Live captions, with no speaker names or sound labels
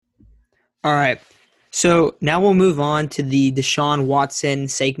All right. So now we'll move on to the Deshaun Watson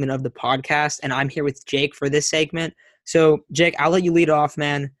segment of the podcast, and I'm here with Jake for this segment. So, Jake, I'll let you lead off,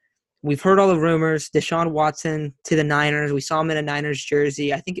 man. We've heard all the rumors. Deshaun Watson to the Niners. We saw him in a Niners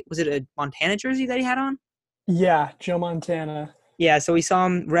jersey. I think was it a Montana jersey that he had on? Yeah, Joe Montana. Yeah, so we saw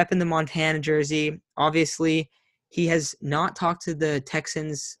him repping the Montana jersey. Obviously, he has not talked to the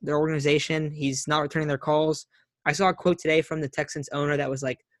Texans, their organization. He's not returning their calls. I saw a quote today from the Texans owner that was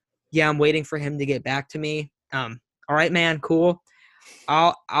like, "Yeah, I'm waiting for him to get back to me." All right, man, cool.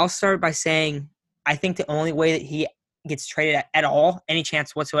 I'll start by saying I think the only way that he gets traded at all, any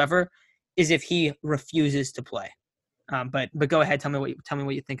chance whatsoever, is if he refuses to play. But go ahead, tell me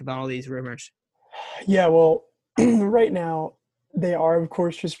what you think about all these rumors. Yeah, well, right now they are, of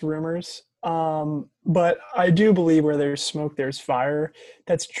course, just rumors. But I do believe where there's smoke, there's fire.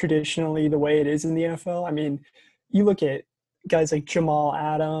 That's traditionally the way it is in the NFL. I mean, you look at guys like Jamal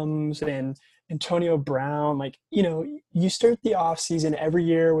Adams and Antonio Brown, you start the offseason every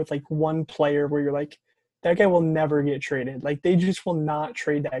year with like one player where you're like, that guy will never get traded. Like they just will not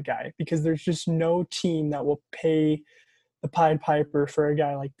trade that guy because there's just no team that will pay the Pied Piper for a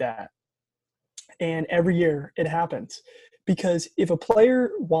guy like that. And every year it happens because if a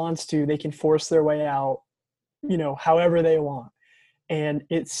player wants to, they can force their way out, however they want. And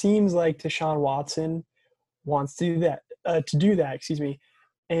it seems like Deshaun Watson wants to do that. Excuse me.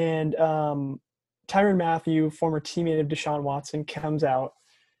 And Tyrann Mathieu, former teammate of Deshaun Watson, comes out.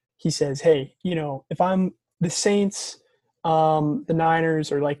 He says, "Hey, if I'm the Saints, the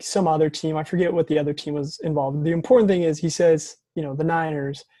Niners, or like some other team, I forget what the other team was involved. The important thing is he says, the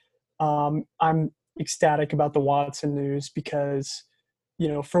Niners. I'm ecstatic about the Watson news because,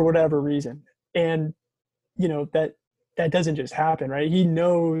 for whatever reason. And, that doesn't just happen, right? He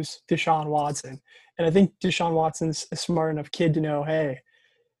knows Deshaun Watson. And I think Deshaun Watson's a smart enough kid to know, hey,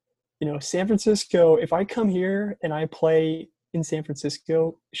 San Francisco, if I come here and I play in San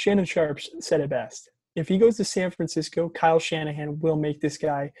Francisco, Shannon Sharp said it best. If he goes to San Francisco, Kyle Shanahan will make this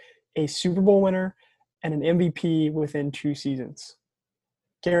guy a Super Bowl winner and an MVP within 2 seasons.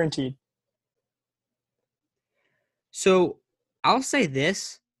 Guaranteed. So I'll say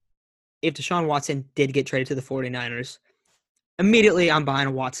this. If Deshaun Watson did get traded to the 49ers, immediately I'm buying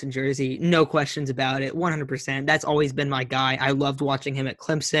a Watson jersey. No questions about it. 100%. That's always been my guy. I loved watching him at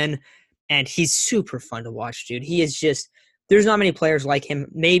Clemson, and he's super fun to watch, dude. He is just – there's not many players like him.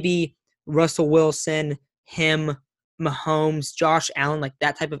 Maybe Russell Wilson, him, Mahomes, Josh Allen, like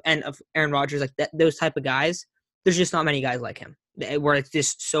that type of – and of Aaron Rodgers, like that, those type of guys. There's just not many guys like him where it's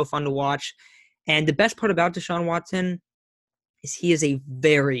just so fun to watch. And the best part about Deshaun Watson is he is a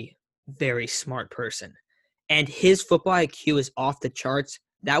very, very smart person. And his football IQ is off the charts.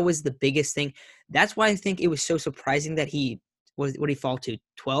 That was the biggest thing. That's why I think it was so surprising that he was what did he fall to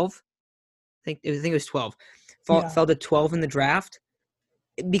 12? I think it was 12. Yeah. Fell to 12 in the draft.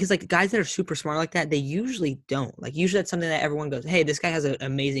 Because like guys that are super smart like that, they usually don't. Like usually that's something that everyone goes, "Hey, this guy has an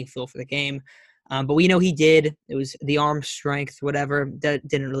amazing feel for the game." But we know he did. It was the arm strength, whatever. That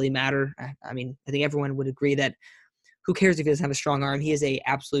didn't really matter. I mean, I think everyone would agree that who cares if he doesn't have a strong arm? He is a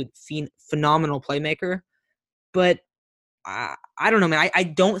absolute phenomenal playmaker. But I don't know, man. I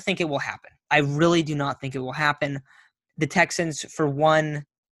don't think it will happen. I really do not think it will happen. The Texans, for one,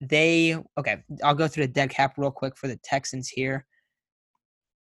 okay, I'll go through the dead cap real quick for the Texans here.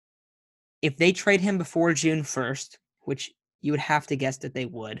 If they trade him before June 1st, which you would have to guess that they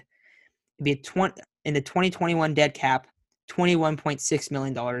would, it'd be in the 2021 dead cap, $21.6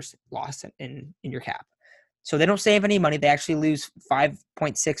 million lost in your cap. So they don't save any money. They actually lose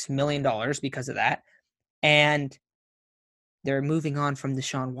 $5.6 million because of that. And they're moving on from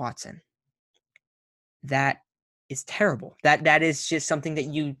Deshaun Watson. That is terrible. That is just something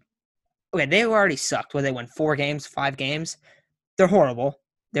that okay, they already sucked. Where they won 4 games, 5 games. They're horrible.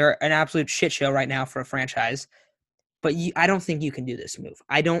 They're an absolute shit show right now for a franchise. But I don't think you can do this move.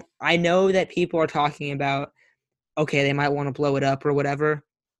 I know that people are talking about, okay, they might want to blow it up or whatever.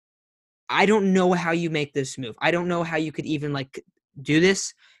 I don't know how you make this move. I don't know how you could even like do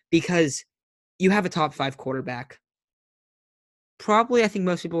this because you have a top 5 quarterback. Probably, I think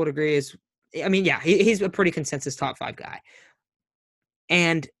most people would agree he's a pretty consensus top 5 guy.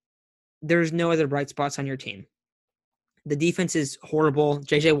 And there's no other bright spots on your team. The defense is horrible.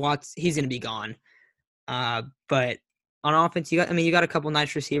 JJ Watts, he's going to be gone. But on offense, you got a couple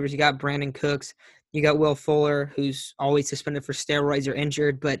nice receivers. You got Brandon Cooks. You got Will Fuller, who's always suspended for steroids or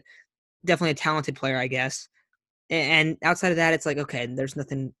injured, but definitely a talented player, I guess. And outside of that, it's like, okay, there's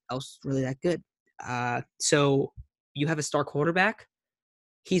nothing else really that good. So you have a star quarterback.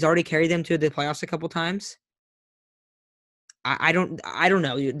 He's already carried them to the playoffs a couple times. I don't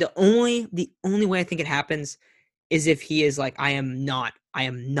know. The only way I think it happens is if he is like, I am not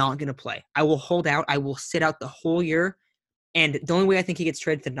gonna play. I will hold out. I will sit out the whole year. And the only way I think he gets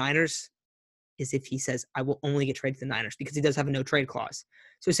traded to the Niners is if he says, I will only get traded to the Niners because he does have a no trade clause.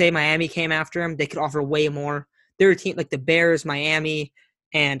 So say Miami came after him, they could offer way more. There are teams like the Bears, Miami,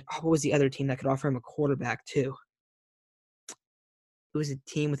 and what was the other team that could offer him a quarterback too? It was a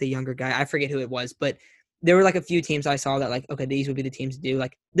team with a younger guy. I forget who it was, but there were like a few teams I saw that like, okay, these would be the teams to do.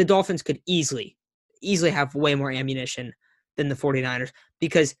 Like the Dolphins could easily have way more ammunition than the 49ers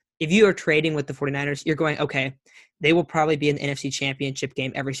because if you are trading with the 49ers, you're going, okay, they will probably be in the NFC Championship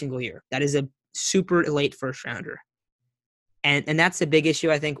game every single year. That is a super late first rounder. And that's the big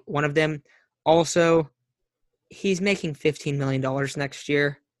issue. I think one of them also, he's making $15 million next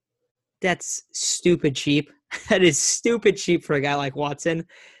year. That's stupid cheap. That is stupid cheap for a guy like Watson.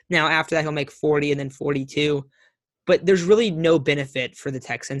 Now, after that, he'll make 40 and then 42. But there's really no benefit for the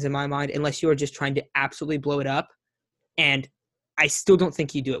Texans in my mind unless you are just trying to absolutely blow it up. And I still don't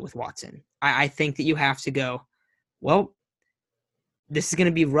think you do it with Watson. I think that you have to go, well, this is going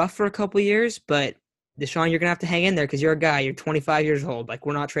to be rough for a couple years, but Deshaun, you're going to have to hang in there because you're a guy. You're 25 years old. Like,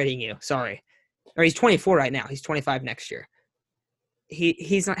 we're not trading you. Sorry. Or he's 24 right now. He's 25 next year.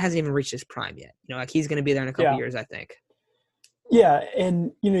 He's not hasn't even reached his prime yet. You know, like he's going to be there in a couple years, I think. Yeah,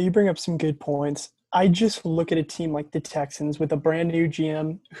 and you bring up some good points. I just look at a team like the Texans with a brand new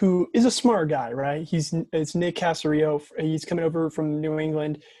GM who is a smart guy, right? It's Nick Caserio. He's coming over from New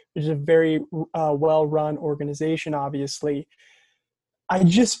England, which is a very well-run organization, obviously. I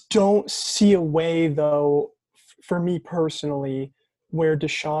just don't see a way, though, for me personally, where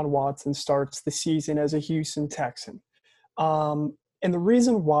Deshaun Watson starts the season as a Houston Texan. And the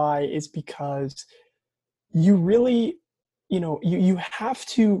reason why is because you really, you have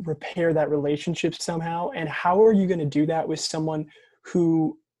to repair that relationship somehow. And how are you going to do that with someone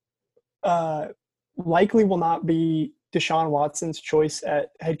who likely will not be Deshaun Watson's choice at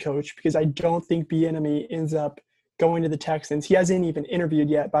head coach? Because I don't think Bieniemy ends up going to the Texans. He hasn't even interviewed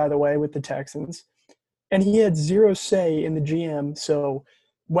yet, by the way, with the Texans. And he had zero say in the GM. So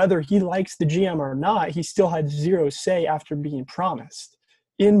whether he likes the GM or not, he still had zero say after being promised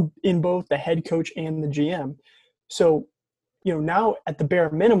in both the head coach and the GM. So, now at the bare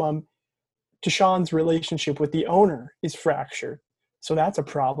minimum, Deshaun's relationship with the owner is fractured. So that's a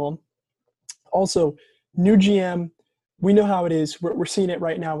problem. Also, new GM, we know how it is. We're seeing it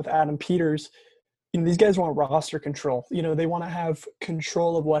right now with Adam Peters. These guys want roster control. They want to have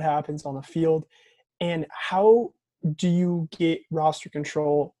control of what happens on the field. And how do you get roster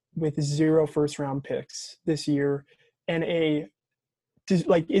control with 0 first-round picks this year and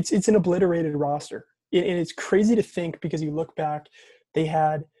it's an obliterated roster? And it's crazy to think because you look back, they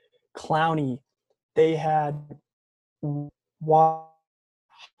had Clowney, they had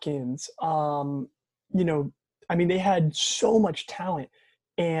Watkins. They had so much talent,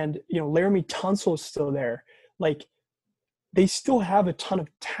 and Laramie Tunsil is still there. Like, they still have a ton of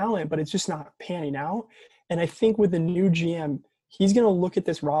talent, but it's just not panning out. And I think with the new GM, he's going to look at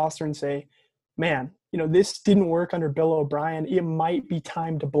this roster and say, man, this didn't work under Bill O'Brien. It might be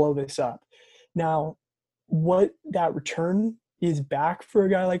time to blow this up. Now, what that return is back for a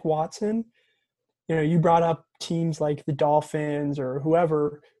guy like Watson, you brought up teams like the Dolphins or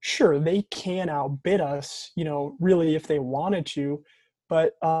whoever. Sure, they can outbid us, really if they wanted to.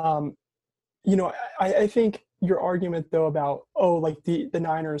 But, I think your argument, though, about, the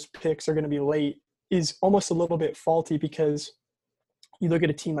Niners picks are going to be late is almost a little bit faulty because you look at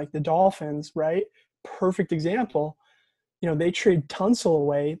a team like the Dolphins, right? Perfect example. They trade Tunsil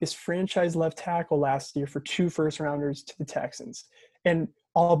away, this franchise left tackle last year, for 2 first-rounders to the Texans. And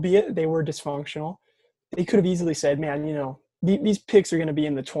albeit they were dysfunctional, they could have easily said, man, these picks are going to be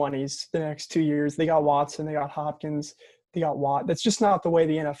in the 20s the next 2 years. They got Watson, they got Hopkins, they got Watt. That's just not the way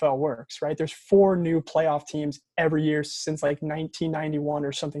the NFL works, right? There's 4 new playoff teams every year since like 1991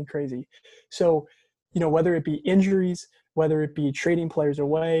 or something crazy. So, whether it be injuries, whether it be trading players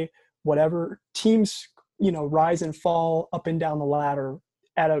away, whatever, teams, rise and fall up and down the ladder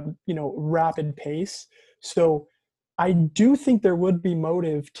at a, rapid pace. So I do think there would be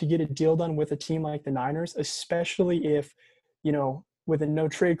motive to get a deal done with a team like the Niners, especially if, with a no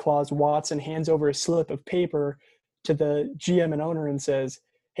trade clause, Watson hands over a slip of paper to the GM and owner and says,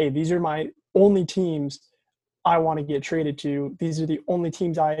 hey, these are my only teams I want to get traded to. These are the only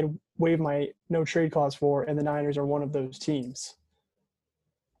teams I had waived my no trade clause for, and the Niners are one of those teams.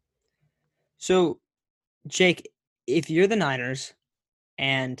 So, Jake, if you're the Niners,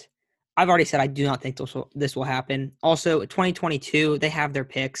 and I've already said I do not think this will happen. Also, 2022, they have their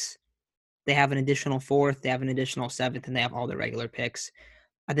picks. They have an additional fourth, they have an additional seventh, and they have all the regular picks.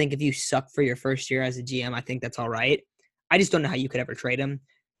 I think if you suck for your first year as a GM, I think that's all right. I just don't know how you could ever trade him.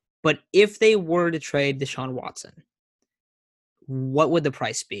 But if they were to trade Deshaun Watson, what would the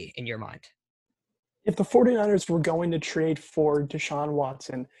price be in your mind? If the 49ers were going to trade for Deshaun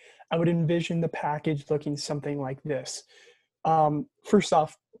Watson, I would envision the package looking something like this. First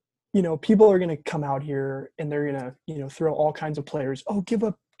off, people are going to come out here and they're going to, throw all kinds of players. Oh, give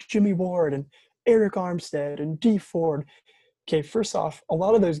up Jimmy Ward and Eric Armstead and Dee Ford. Okay, first off, a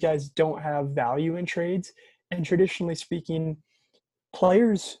lot of those guys don't have value in trades. And traditionally speaking,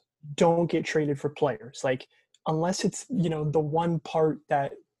 players don't get traded for players. Like, unless it's, the one part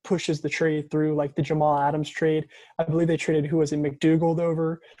that pushes the trade through, like the Jamal Adams trade. I believe they traded, who was it, McDougald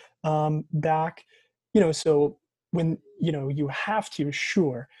over back. So when, you have to,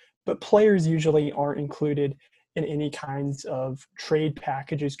 sure. But players usually aren't included in any kinds of trade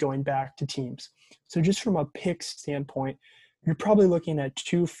packages going back to teams. So just from a pick standpoint, you're probably looking at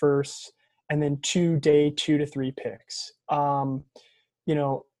 2 firsts and then 2 day 2 to 3 picks.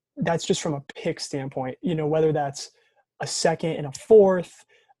 That's just from a pick standpoint, whether that's a second and a fourth,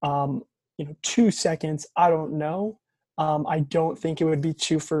 2 seconds, I don't know. I don't think it would be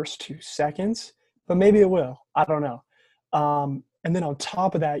 2 firsts, 2 seconds, but maybe it will. I don't know. And then on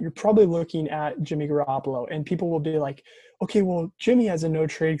top of that, you're probably looking at Jimmy Garoppolo, and people will be like, okay, well, Jimmy has a no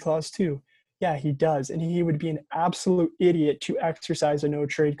trade clause too. Yeah, he does. And he would be an absolute idiot to exercise a no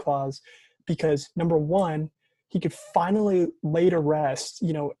trade clause because, number one, he could finally lay to rest.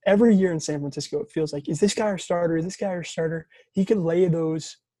 Every year in San Francisco, it feels like, is this guy our starter? Is this guy our starter? He could lay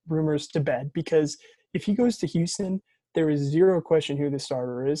those rumors to bed because if he goes to Houston, there is zero question who the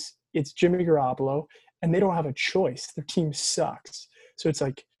starter is. It's Jimmy Garoppolo, and they don't have a choice. Their team sucks. So it's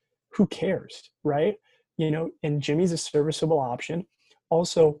like, who cares, right? And Jimmy's a serviceable option.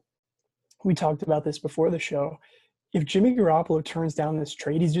 Also, we talked about this before the show. If Jimmy Garoppolo turns down this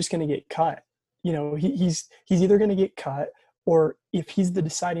trade, he's just going to get cut. He's either going to get cut, or if he's the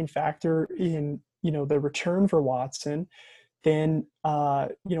deciding factor in, the return for Watson, then,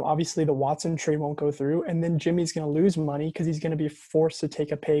 obviously the Watson trade won't go through. And then Jimmy's going to lose money because he's going to be forced to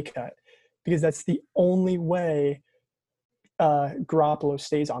take a pay cut because that's the only way Garoppolo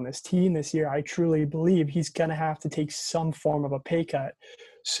stays on this team this year. I truly believe he's going to have to take some form of a pay cut.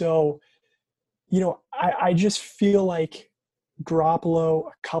 So, I just feel like Garoppolo,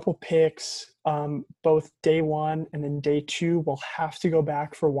 a couple picks, both day 1 and then day 2 will have to go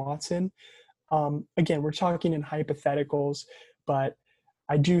back for Watson. Again, we're talking in hypotheticals, but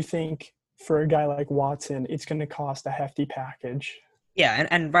I do think for a guy like Watson, it's going to cost a hefty package. Yeah,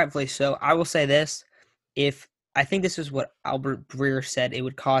 and rightfully so. I will say this. I think this is what Albert Breer said, it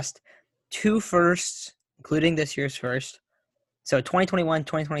would cost 2 firsts, including this year's first. So 2021,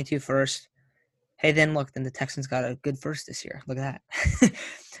 2022 first. Hey, then the Texans got a good first this year. Look at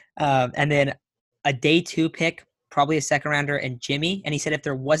that. And then a day 2 pick, probably a second rounder, and Jimmy. And he said if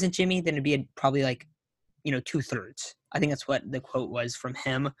there wasn't Jimmy, then it'd be probably 2/3. I think that's what the quote was from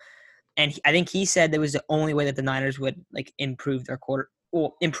him. And I think he said that was the only way that the Niners would improve their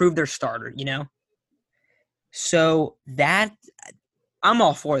starter, So that I'm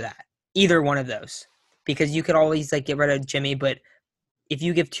all for that. Either one of those. Because you could always get rid of Jimmy, but if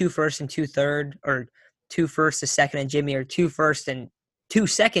you give 2 firsts and 2/3, or 2 firsts, a second, and Jimmy, or 2 firsts and 2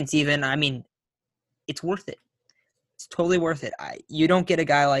 seconds even, I mean, it's worth it. It's totally worth it. You don't get a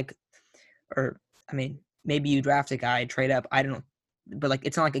guy maybe you draft a guy, trade up, I don't know, but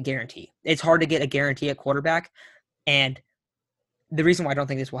it's not a guarantee. It's hard to get a guarantee at quarterback, and the reason why I don't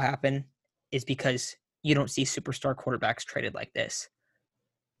think this will happen is because you don't see superstar quarterbacks traded like this.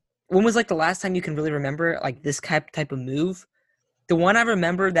 When was the last time you can really remember this type of move? The one I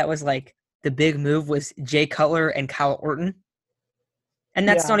remember that was the big move was Jay Cutler and Kyle Orton. And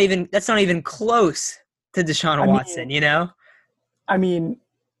that's not even close to Deshaun Watson, I mean,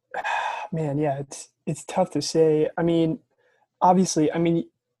 man, yeah, it's tough to say. I mean, obviously,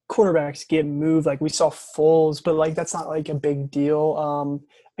 quarterbacks get moved. We saw Foles, but that's not a big deal.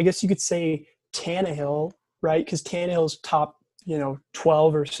 I guess you could say Tannehill, right? Because Tannehill's top,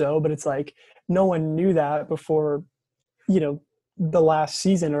 12 or so, but it's no one knew that before, the last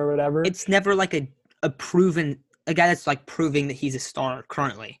season or whatever. It's never a proven a guy that's proving that he's a star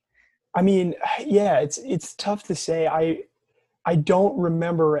currently. I mean, yeah, it's tough to say. I don't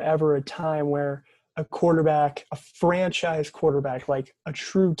remember ever a time where a quarterback, a franchise quarterback, a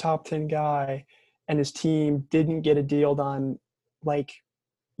true top 10 guy and his team didn't get a deal done way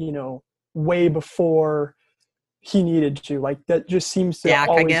before he needed to. That just seems to Dak,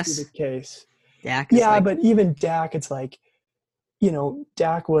 always I guess. be the case. Dak yeah, but even Dak, it's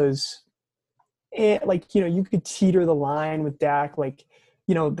Dak was And like, you could teeter the line with Dak. Like,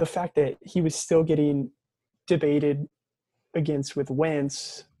 the fact that he was still getting debated against with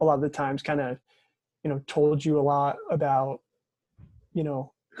Wentz a lot of the times kind of, told you a lot about,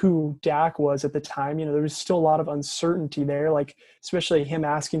 who Dak was at the time. There was still a lot of uncertainty there, like especially him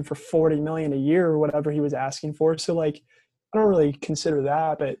asking for 40 million a year or whatever he was asking for. So like, I don't really consider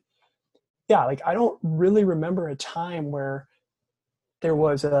that, but yeah, like I don't really remember a time where there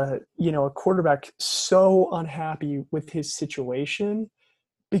was a quarterback so unhappy with his situation,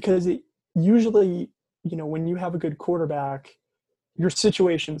 because usually, when you have a good quarterback, your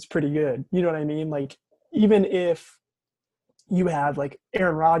situation's pretty good. You know what I mean? Like, even if you had like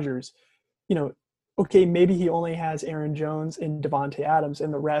Aaron Rodgers, you know, okay, maybe he only has Aaron Jones and Devontae Adams,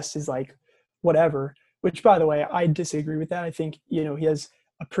 and the rest is like whatever. Which, by the way, I disagree with that. I think he has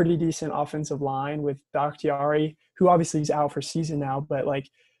a pretty decent offensive line with Bakhtiari, who obviously is out for season now, but like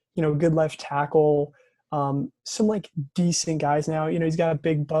good left tackle, some like decent guys now. He's got a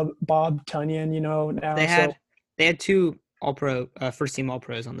big Bob Tunyon, now. They So had they had two all pro first team all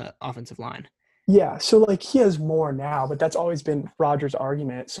pros on the offensive line. yeah, so like he has more now, but that's always been Rodgers'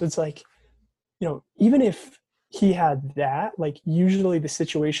 argument. So it's like, even if he had that, like usually the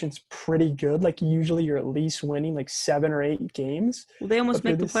situation's pretty good. Like usually you're at least winning like 7 or 8 games. Well, they almost But for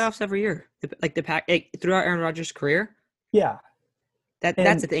make the this, playoffs every year. Like the pack throughout Aaron Rodgers' career. yeah. That's the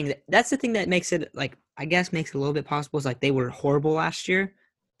And thing. That's the thing that makes it like I guess makes it a little bit possible. Is like they were horrible last year.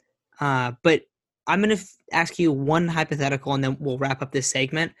 But I'm gonna ask you one hypothetical, and then we'll wrap up this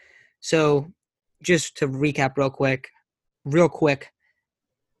segment. So, just to recap real quick,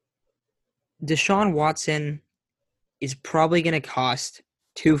 Deshaun Watson is probably going to cost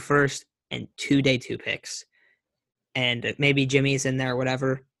 2 first and 2 day 2 picks, and maybe Jimmy's in there, or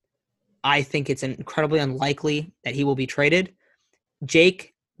whatever. I think it's incredibly unlikely that he will be traded.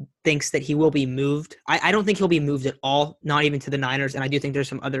 Jake thinks that he will be moved. I don't think he'll be moved at all, not even to the Niners. And I do think there's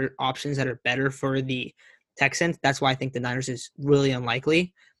some other options that are better for the Texans. That's why I think the Niners is really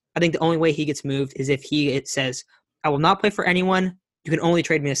unlikely. I think the only way he gets moved is if it says, I will not play for anyone. You can only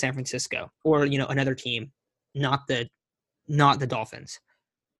trade me to San Francisco or, another team, not the Dolphins.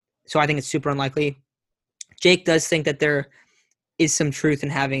 So I think it's super unlikely. Jake does think that there is some truth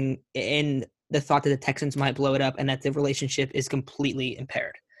in the thought that the Texans might blow it up and that the relationship is completely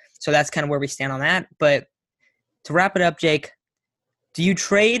impaired. So that's kind of where we stand on that. But to wrap it up, Jake, do you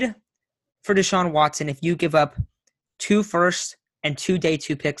trade for Deshaun Watson if you give up 2 firsts and 2 day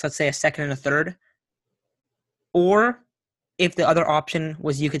 2 picks, let's say a second and a third? Or if the other option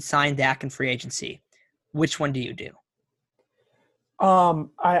was you could sign Dak in free agency, which one do you do? I'm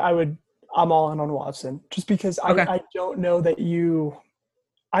all in on Watson, just because Okay. I don't know that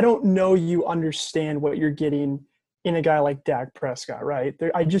I don't know you understand what you're getting in a guy like Dak Prescott, right?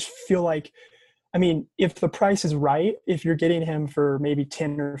 I just feel like, I mean, if the price is right, if you're getting him for maybe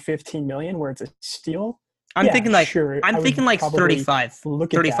 10 or 15 million where it's a steal, I'm yeah, thinking like sure. I'm I would thinking like probably 35,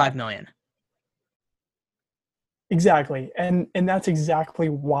 look at 35 that. million. Exactly. And that's exactly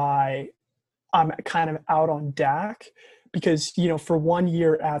why I'm kind of out on Dak, because, for 1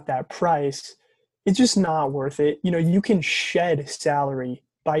 year at that price, it's just not worth it. You can shed salary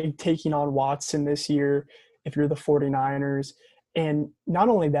by taking on Watson this year if you're the 49ers. And not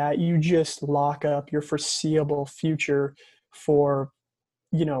only that, you just lock up your foreseeable future for,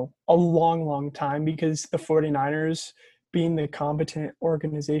 a long, long time, because the 49ers, being the competent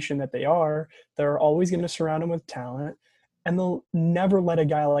organization that they are, they're always going to surround them with talent, and they'll never let a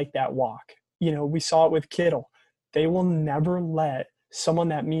guy like that walk. We saw it with Kittle. They will never let someone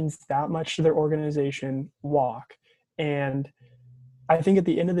that means that much to their organization walk. And I think at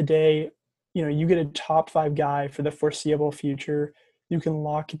the end of the day, you get a top 5 guy for the foreseeable future. You can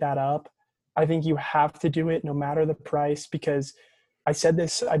lock that up. I think you have to do it no matter the price, because I said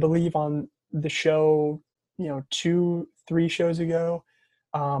this, I believe, on the show, 2, 3 shows ago.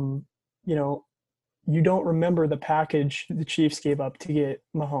 Um, you know, you don't remember the package the Chiefs gave up to get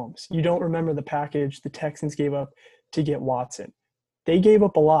Mahomes. You don't remember the package the Texans gave up to get Watson. They gave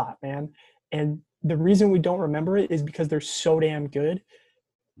up a lot, man. And the reason we don't remember it is because they're so damn good.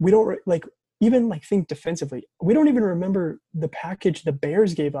 We don't like even like think defensively. We don't even remember the package the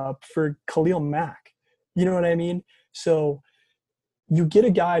Bears gave up for Khalil Mack. You know what I mean? So you get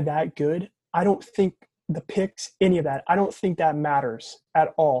a guy that good. I don't think the picks, any of that, I don't think that matters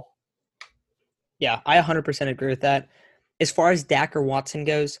at all. Yeah, I 100% agree with that. As far as Dak or Watson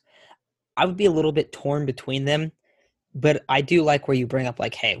goes, I would be a little bit torn between them, but I do like where you bring up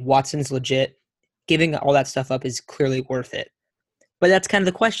like, hey, Watson's legit. Giving all that stuff up is clearly worth it. But that's kind of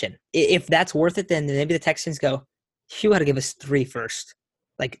the question. If that's worth it, then maybe the Texans go, you got to give us 3 first.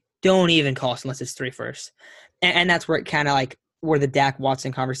 Like, Don't even call us unless it's 3 firsts. And that's where it kind of like where the Dak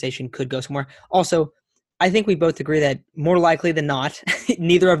Watson conversation could go somewhere. Also, I think we both agree that more likely than not,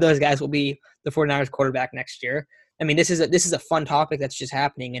 neither of those guys will be the 49ers quarterback next year. I mean, this is a fun topic that's just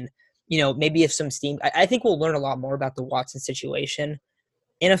happening. And, maybe if some steam, I think we'll learn a lot more about the Watson situation.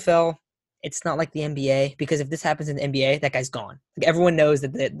 NFL, it's not like the NBA, because if this happens in the NBA, that guy's gone. Like, everyone knows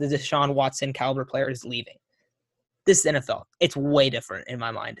that the Deshaun Watson caliber player is leaving. This is NFL. It's way different in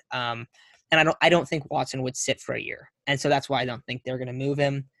my mind. And I don't think Watson would sit for a year. And so that's why I don't think they're going to move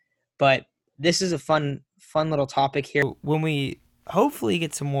him. But this is a fun little topic here. When we hopefully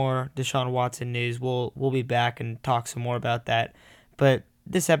get some more Deshaun Watson news, we'll be back and talk some more about that. But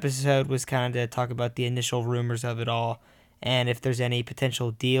this episode was kind of to talk about the initial rumors of it all, and if there's any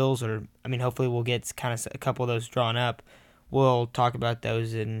potential deals, or hopefully we'll get kind of a couple of those drawn up. We'll talk about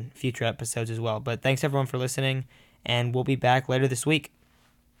those in future episodes as well. But thanks everyone for listening, and we'll be back later this week.